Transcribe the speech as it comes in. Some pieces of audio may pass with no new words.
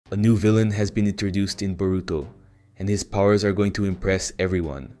A new villain has been introduced in Boruto, and his powers are going to impress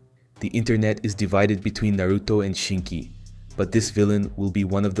everyone. The internet is divided between Naruto and Shinki, but this villain will be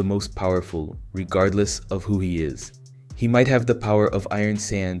one of the most powerful, regardless of who he is. He might have the power of Iron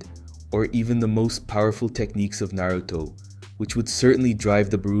Sand, or even the most powerful techniques of Naruto, which would certainly drive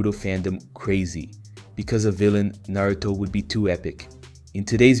the Boruto fandom crazy. Because a villain, Naruto would be too epic. In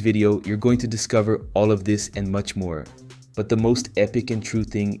today's video, you're going to discover all of this and much more. But the most epic and true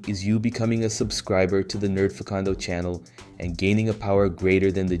thing is you becoming a subscriber to the Nerd Facando channel and gaining a power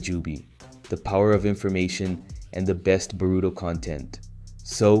greater than the Jubi, the power of information and the best Boruto content.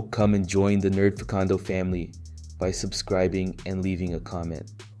 So come and join the Nerd Facando family by subscribing and leaving a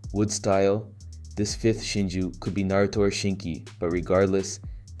comment. Wood style, this fifth Shinju could be Naruto or Shinki, but regardless,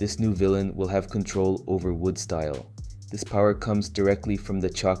 this new villain will have control over wood style. This power comes directly from the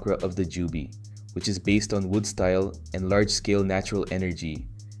chakra of the Jubi, which is based on wood style and large-scale natural energy,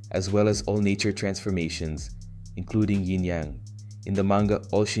 as well as all nature transformations, including yin-yang. In the manga,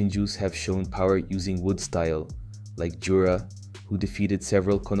 all Shinjus have shown power using wood style, like Jura, who defeated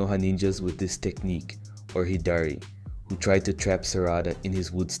several Konoha ninjas with this technique, or Hidari, who tried to trap Sarada in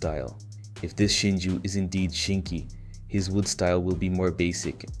his wood style. If this Shinju is indeed Shinki, his wood style will be more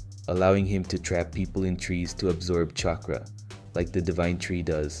basic, allowing him to trap people in trees to absorb chakra, like the divine tree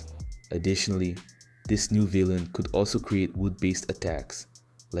does. Additionally, this new villain could also create wood-based attacks,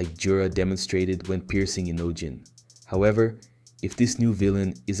 like Jura demonstrated when piercing Inojin. However, if this new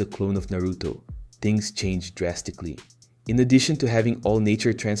villain is a clone of Naruto, things change drastically. In addition to having all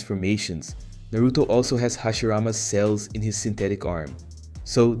nature transformations, Naruto also has Hashirama's cells in his synthetic arm.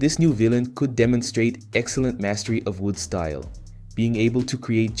 So this new villain could demonstrate excellent mastery of wood style, being able to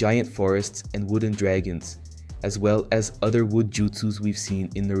create giant forests and wooden dragons, as well as other wood jutsus we've seen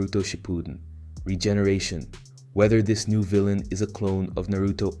in Naruto Shippuden. Regeneration. Whether this new villain is a clone of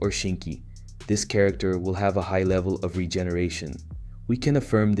Naruto or Shinki, this character will have a high level of regeneration. We can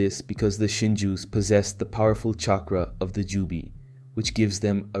affirm this because the Shinjus possess the powerful chakra of the Jubi, which gives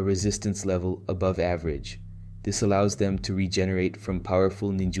them a resistance level above average. This allows them to regenerate from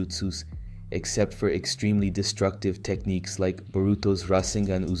powerful ninjutsus, except for extremely destructive techniques like Boruto's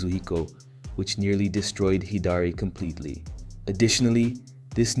Rasengan Uzuhiko, which nearly destroyed Hidari completely. Additionally,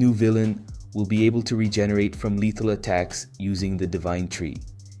 this new villain will be able to regenerate from lethal attacks using the Divine Tree.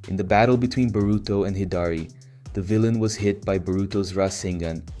 In the battle between Boruto and Hidari, the villain was hit by Boruto's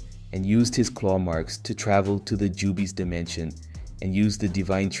Rasengan and used his claw marks to travel to the Jubi's dimension and use the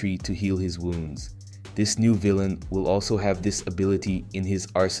Divine Tree to heal his wounds. This new villain will also have this ability in his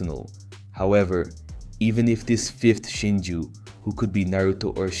arsenal. However, even if this fifth Shinju, who could be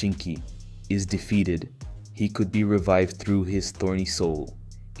Naruto or Shinki, is defeated, he could be revived through his thorny soul.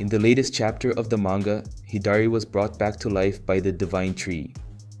 In the latest chapter of the manga, Hidari was brought back to life by the Divine Tree,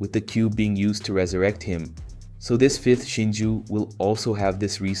 with the cube being used to resurrect him, so this fifth Shinju will also have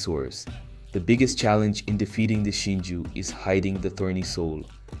this resource. The biggest challenge in defeating the Shinju is hiding the thorny soul,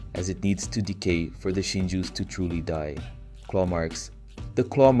 as it needs to decay for the Shinjus to truly die. Claw marks. The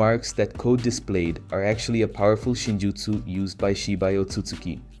claw marks that Code displayed are actually a powerful Shinjutsu used by Shibai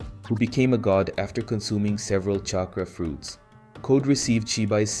Otsutsuki, who became a god after consuming several chakra fruits. Code received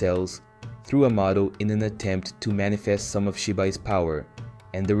Shibai's cells through Amado in an attempt to manifest some of Shibai's power,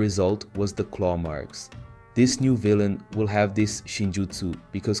 and the result was the claw marks. This new villain will have this Shinjutsu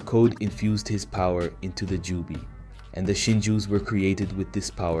because Code infused his power into the Jubi, and the Shinjus were created with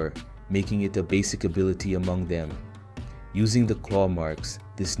this power, making it a basic ability among them. Using the claw marks,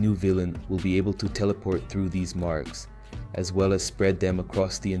 this new villain will be able to teleport through these marks, as well as spread them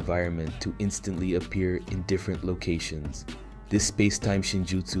across the environment to instantly appear in different locations. This space-time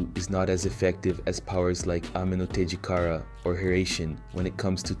Shinjutsu is not as effective as powers like Ame no Tejikara or Hiraishin when it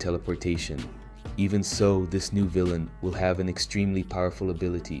comes to teleportation. Even so, this new villain will have an extremely powerful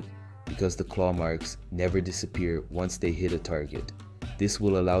ability because the claw marks never disappear once they hit a target. This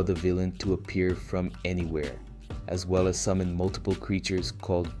will allow the villain to appear from anywhere, as well as summon multiple creatures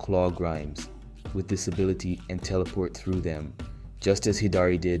called claw grimes with this ability and teleport through them, just as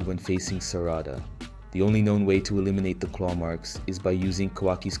Hidari did when facing Sarada. The only known way to eliminate the claw marks is by using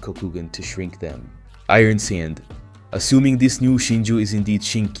Kawaki's Kokugan to shrink them. Iron Sand. Assuming this new Shinju is indeed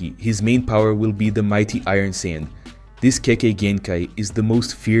Shinki, his main power will be the mighty Iron Sand. This Kekkei Genkai is the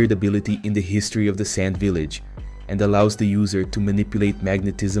most feared ability in the history of the Sand Village, and allows the user to manipulate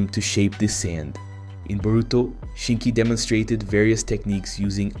magnetism to shape this sand. In Boruto, Shinki demonstrated various techniques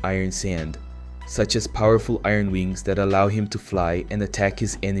using Iron Sand, such as powerful iron wings that allow him to fly and attack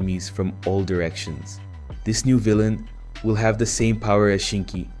his enemies from all directions. This new villain will have the same power as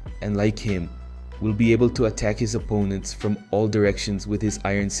Shinki, and like him, will be able to attack his opponents from all directions with his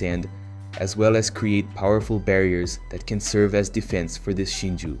Iron Sand, as well as create powerful barriers that can serve as defense for this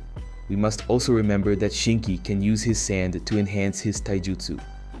Shinju. We must also remember that Shinki can use his sand to enhance his taijutsu.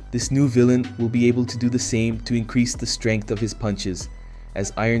 This new villain will be able to do the same to increase the strength of his punches,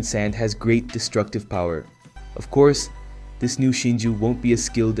 as Iron Sand has great destructive power. Of course, this new Shinju won't be as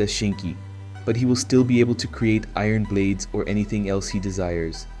skilled as Shinki, but he will still be able to create iron blades or anything else he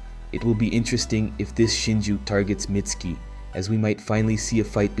desires. It will be interesting if this Shinju targets Mitsuki, as we might finally see a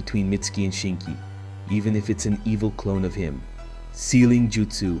fight between Mitsuki and Shinki, even if it's an evil clone of him. Sealing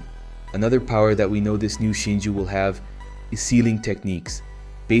Jutsu. Another power that we know this new Shinju will have is sealing techniques.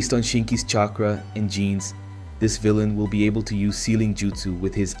 Based on Shinki's chakra and genes, this villain will be able to use sealing jutsu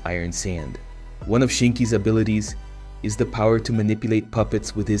with his Iron Sand. One of Shinki's abilities is the power to manipulate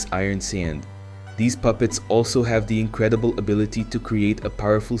puppets with his Iron Sand. These puppets also have the incredible ability to create a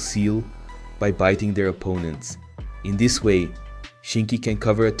powerful seal by biting their opponents. In this way, Shinki can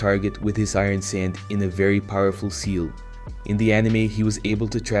cover a target with his Iron Sand in a very powerful seal. In the anime, he was able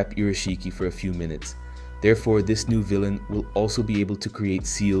to trap Urashiki for a few minutes. Therefore, this new villain will also be able to create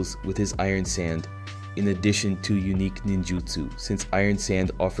seals with his Iron Sand, in addition to unique ninjutsu, since Iron Sand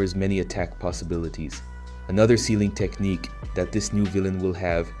offers many attack possibilities. Another sealing technique that this new villain will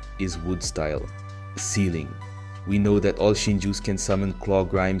have is wood style, sealing. We know that all Shinjus can summon claw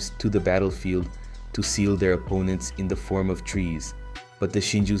grimes to the battlefield to seal their opponents in the form of trees, but the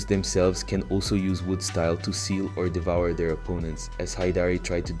Shinjus themselves can also use wood style to seal or devour their opponents, as Haidari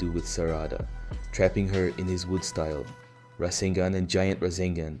tried to do with Sarada, trapping her in his wood style, Rasengan and Giant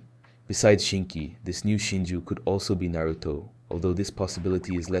Rasengan. Besides Shinki, this new Shinju could also be Naruto, although this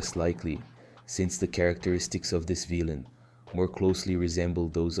possibility is less likely, since the characteristics of this villain more closely resemble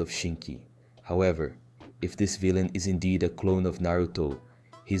those of Shinki. However, if this villain is indeed a clone of Naruto,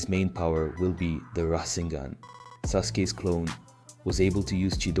 his main power will be the Rasengan. Sasuke's clone was able to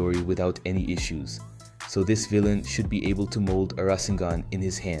use Chidori without any issues, so this villain should be able to mold a Rasengan in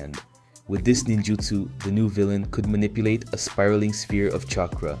his hand. With this ninjutsu, the new villain could manipulate a spiraling sphere of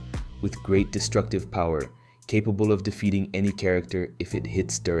chakra with great destructive power, capable of defeating any character if it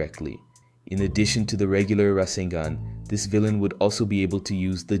hits directly. In addition to the regular Rasengan, this villain would also be able to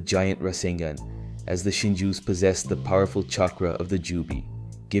use the Giant Rasengan, as the Shinjus possess the powerful chakra of the Jubi,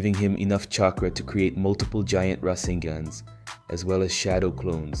 giving him enough chakra to create multiple Giant Rasengans, as well as shadow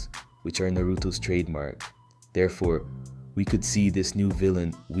clones, which are Naruto's trademark. Therefore, we could see this new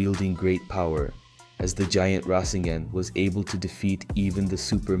villain wielding great power, as the Giant Rasengan was able to defeat even the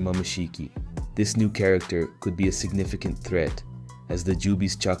Super Momoshiki. This new character could be a significant threat, as the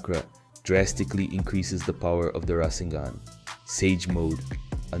Jubi's chakra drastically increases the power of the Rasengan. Sage Mode.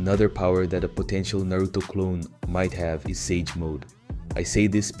 Another power that a potential Naruto clone might have is Sage Mode. I say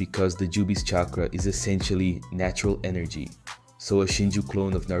this because the Jubi's chakra is essentially natural energy, so a Shinju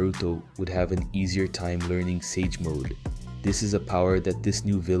clone of Naruto would have an easier time learning Sage Mode. This is a power that this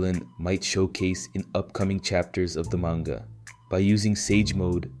new villain might showcase in upcoming chapters of the manga. By using Sage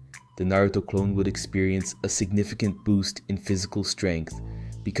Mode, the Naruto clone would experience a significant boost in physical strength,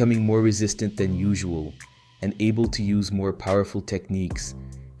 becoming more resistant than usual, and able to use more powerful techniques,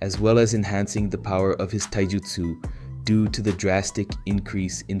 as well as enhancing the power of his taijutsu due to the drastic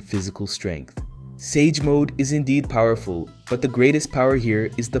increase in physical strength. Sage Mode is indeed powerful, but the greatest power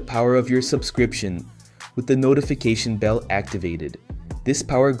here is the power of your subscription, with the notification bell activated. This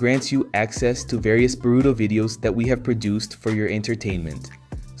power grants you access to various Boruto videos that we have produced for your entertainment.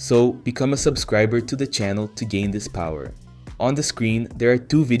 So become a subscriber to the channel to gain this power. On the screen, there are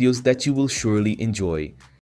 2 videos that you will surely enjoy.